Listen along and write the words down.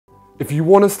If you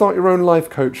want to start your own life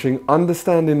coaching,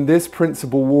 understanding this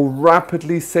principle will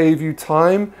rapidly save you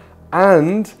time,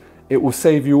 and it will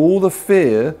save you all the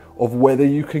fear of whether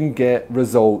you can get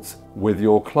results with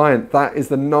your client. That is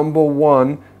the number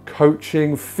one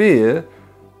coaching fear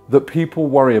that people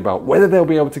worry about, whether they'll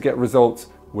be able to get results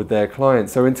with their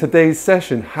clients. So in today's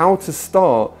session, how to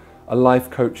start a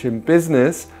life coaching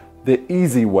business the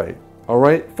easy way. All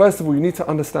right. First of all, you need to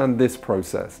understand this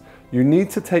process. You need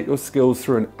to take your skills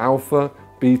through an alpha,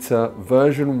 beta,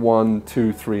 version 1,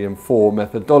 2, 3, and 4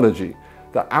 methodology.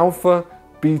 The alpha,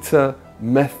 beta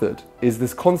method is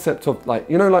this concept of like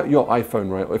your iPhone,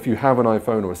 right? Or if you have an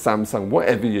iPhone or a Samsung,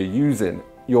 whatever you're using,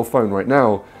 your phone right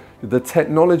now, the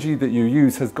technology that you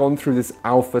use has gone through this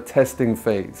alpha testing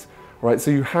phase, right?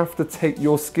 So you have to take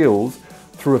your skills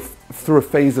through a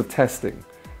phase of testing.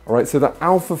 All right, so the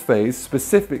alpha phase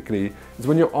specifically is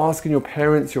when you're asking your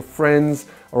parents, your friends,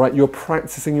 all right, you're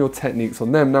practicing your techniques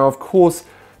on them. Now, of course,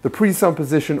 the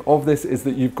presupposition of this is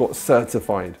that you've got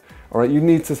certified. All right, you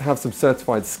need to have some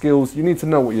certified skills. You need to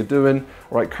know what you're doing.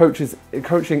 All right,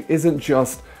 coaching isn't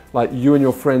just like you and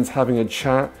your friends having a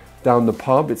chat down the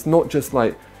pub. It's not just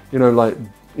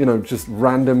just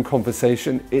random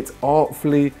conversation. It's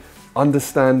artfully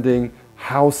understanding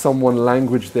how someone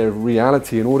language their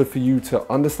reality in order for you to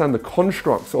understand the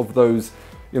constructs of those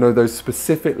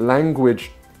specific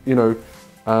language,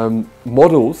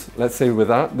 models, let's say with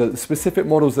that, the specific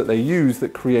models that they use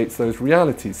that creates those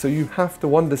realities. So you have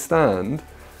to understand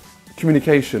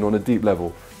communication on a deep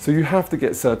level. So you have to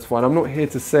get certified. I'm not here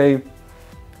to say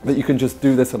that you can just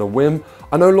do this on a whim.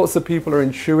 I know lots of people are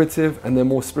intuitive and they're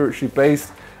more spiritually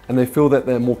based and they feel that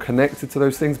they're more connected to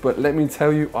those things. But let me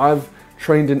tell you, I've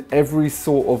trained in every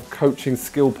sort of coaching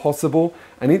skill possible,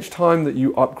 and each time that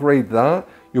you upgrade that,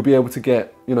 you'll be able to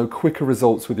get quicker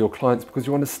results with your clients because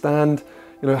you understand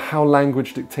how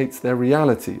language dictates their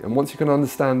reality. And once you can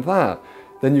understand that,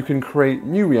 then you can create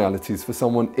new realities for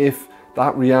someone if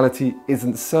that reality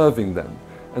isn't serving them.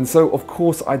 And so of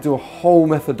course I do a whole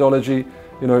methodology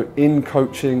in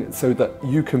coaching so that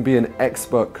you can be an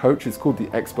expert coach. It's called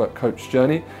the Expert Coach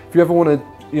Journey. If you ever want to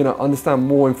understand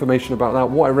more information about that,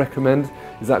 what I recommend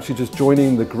is actually just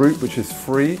joining the group, which is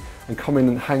free, and coming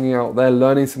and hanging out there,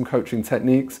 learning some coaching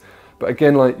techniques. But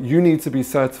again, you need to be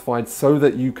certified so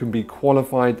that you can be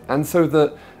qualified, and so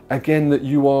that again that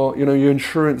you are, your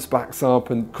insurance backs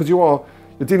up, and because you're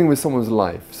dealing with someone's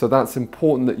life. So that's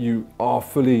important that you are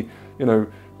fully,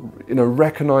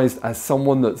 recognized as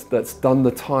someone that's done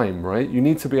the time, right? You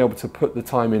need to be able to put the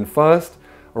time in first.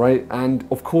 Right, and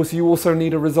of course you also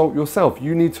need a result yourself.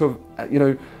 You need to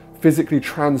have, physically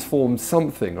transform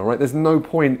something. All right, there's no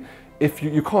point if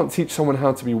you can't teach someone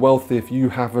how to be wealthy if you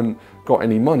haven't got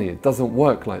any money. It doesn't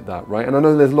work like that, right? And I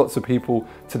know there's lots of people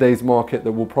today's market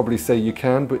that will probably say you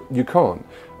can, but you can't.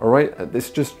 All right, it's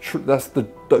just that's the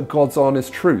God's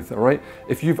honest truth. All right,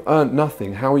 if you've earned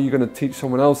nothing, how are you going to teach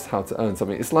someone else how to earn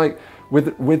something? It's like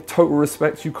with total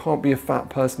respect, you can't be a fat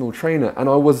personal trainer. And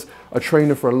I was a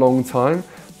trainer for a long time,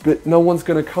 but no one's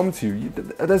going to come to you.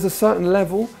 There's a certain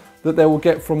level that they will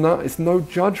get from that. It's no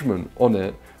judgment on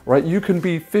it, right? You can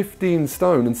be 15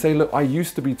 stone and say, look, I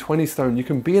used to be 20 stone. You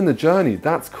can be in the journey.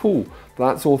 That's cool.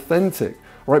 That's authentic,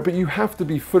 right? But you have to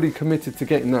be fully committed to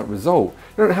getting that result.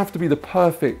 You don't have to be the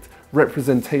perfect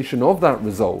representation of that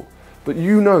result. But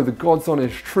the God's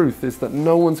honest truth is that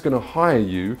no one's going to hire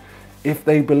you if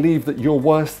they believe that you're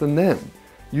worse than them.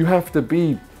 You have to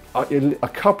be a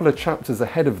couple of chapters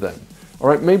ahead of them. All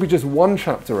right, maybe just one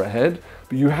chapter ahead,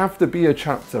 but you have to be a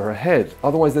chapter ahead.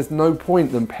 Otherwise, there's no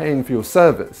point in paying for your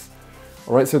service.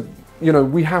 All right, so,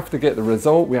 we have to get the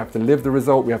result. We have to live the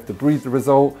result. We have to breathe the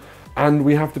result. And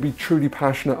we have to be truly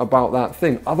passionate about that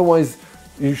thing. Otherwise,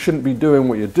 you shouldn't be doing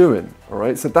what you're doing. All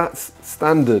right, so that's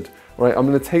standard. All right, I'm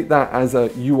going to take that as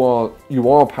you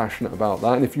are passionate about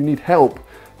that. And if you need help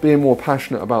being more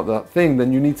passionate about that thing,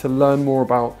 then you need to learn more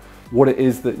about what it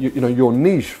is that your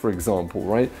niche, for example,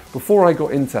 right? Before I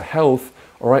got into health,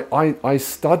 all right, I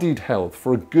studied health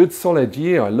for a good solid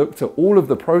year. I looked at all of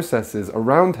the processes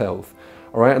around health,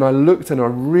 all right, and I looked and I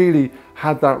really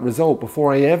had that result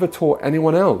before I ever taught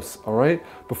anyone else, all right?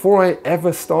 Before I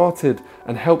ever started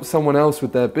and helped someone else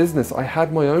with their business, I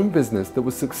had my own business that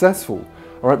was successful,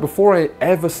 all right? Before I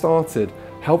ever started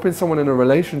helping someone in a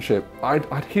relationship,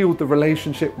 I'd healed the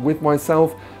relationship with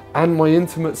myself and my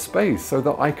intimate space so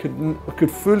that I could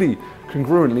fully,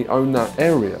 congruently own that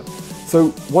area.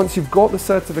 So once you've got the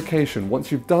certification,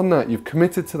 once you've done that, you've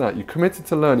committed to that, you've committed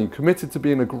to learning, committed to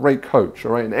being a great coach,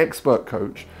 all right, an expert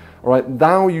coach, all right,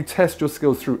 now you test your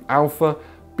skills through alpha,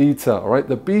 beta, all right?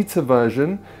 The beta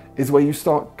version is where you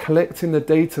start collecting the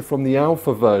data from the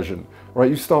alpha version, right?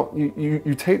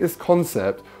 You take this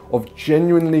concept of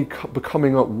genuinely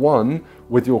becoming at one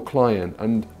with your client.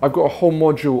 And I've got a whole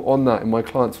module on that in my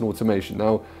Clients and Automation.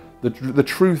 Now, the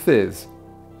truth is,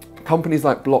 companies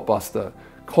like Blockbuster,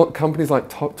 companies like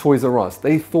Toys R Us,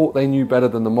 they thought they knew better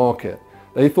than the market.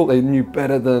 They thought they knew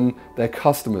better than their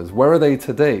customers. Where are they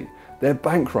today? They're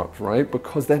bankrupt, right?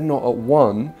 Because they're not at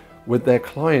one with their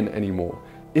client anymore.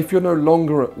 If you're no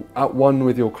longer at one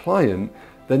with your client,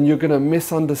 then you're going to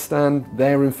misunderstand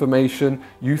their information.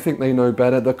 You think they know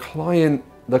better. The client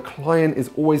is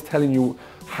always telling you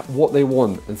what they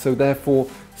want, and so therefore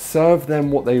serve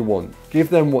them what they want, give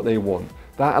them what they want.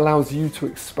 That allows you to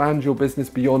expand your business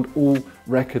beyond all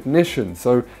recognition.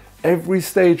 So every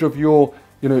stage of your,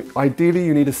 ideally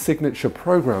you need a signature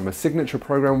program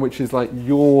which is like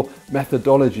your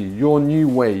methodology, your new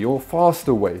way, your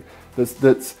faster way,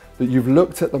 that you've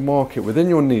looked at the market within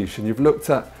your niche, and you've looked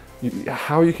at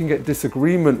how you can get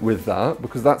disagreement with that,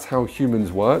 because that's how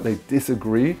humans work. They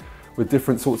disagree with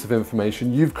different sorts of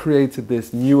information. You've created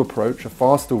this new approach, a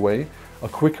faster way, a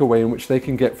quicker way in which they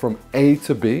can get from A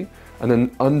to B and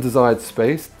an undesired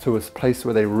space to a place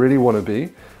where they really want to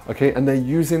be, okay? And they're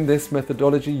using this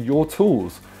methodology, your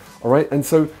tools, all right? And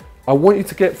so I want you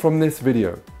to get from this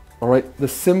video, all right, the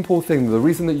simple thing, the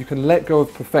reason that you can let go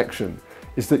of perfection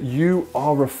is that you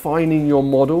are refining your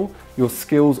model, your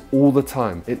skills all the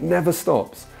time. It never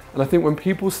stops. And I think when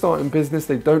people start in business,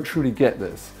 they don't truly get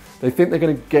this. They think they're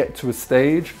going to get to a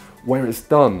stage where it's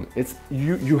done.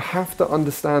 You have to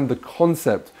understand the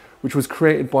concept which was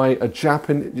created by a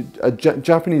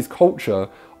Japanese culture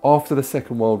after the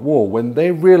Second World War. When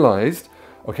they realized,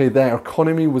 okay, their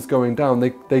economy was going down,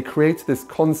 they created this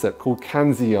concept called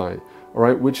kanzai, all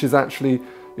right, which is actually,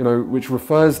 which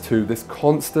refers to this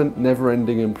constant,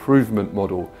 never-ending improvement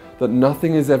model, that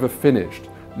nothing is ever finished,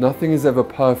 nothing is ever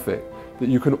perfect, that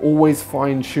you can always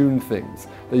fine-tune things,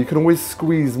 that you can always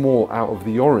squeeze more out of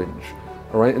the orange.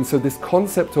 All right, and so this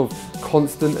concept of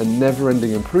constant and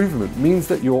never-ending improvement means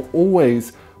that you're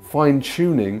always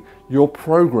fine-tuning your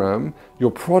program,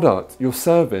 your product, your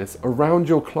service around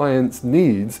your client's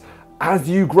needs as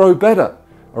you grow better.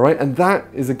 All right, and that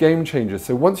is a game changer.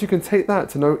 So once you can take that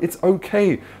to know it's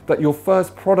okay that your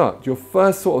first product, your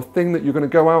first sort of thing that you're going to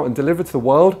go out and deliver to the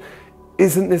world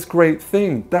isn't this great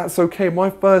thing. That's okay. My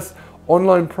first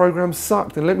online program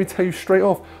sucked, and let me tell you straight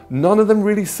off, none of them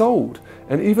really sold.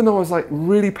 And even though I was like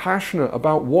really passionate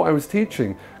about what I was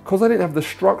teaching, because I didn't have the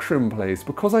structure in place,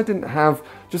 because I didn't have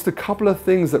just a couple of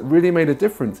things that really made a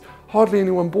difference, hardly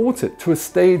anyone bought it, to a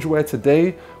stage where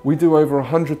today we do over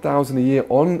 100,000 a year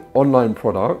on online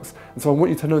products. And so I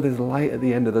want you to know there's light at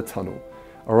the end of the tunnel.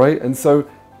 All right, and so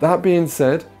that being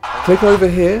said, click over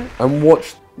here and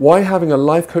watch why having a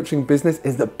life coaching business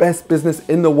is the best business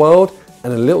in the world,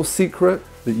 and a little secret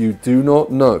that you do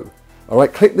not know. All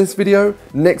right, click this video,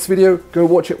 next video, go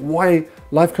watch it, why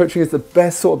life coaching is the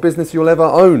best sort of business you'll ever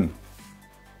own.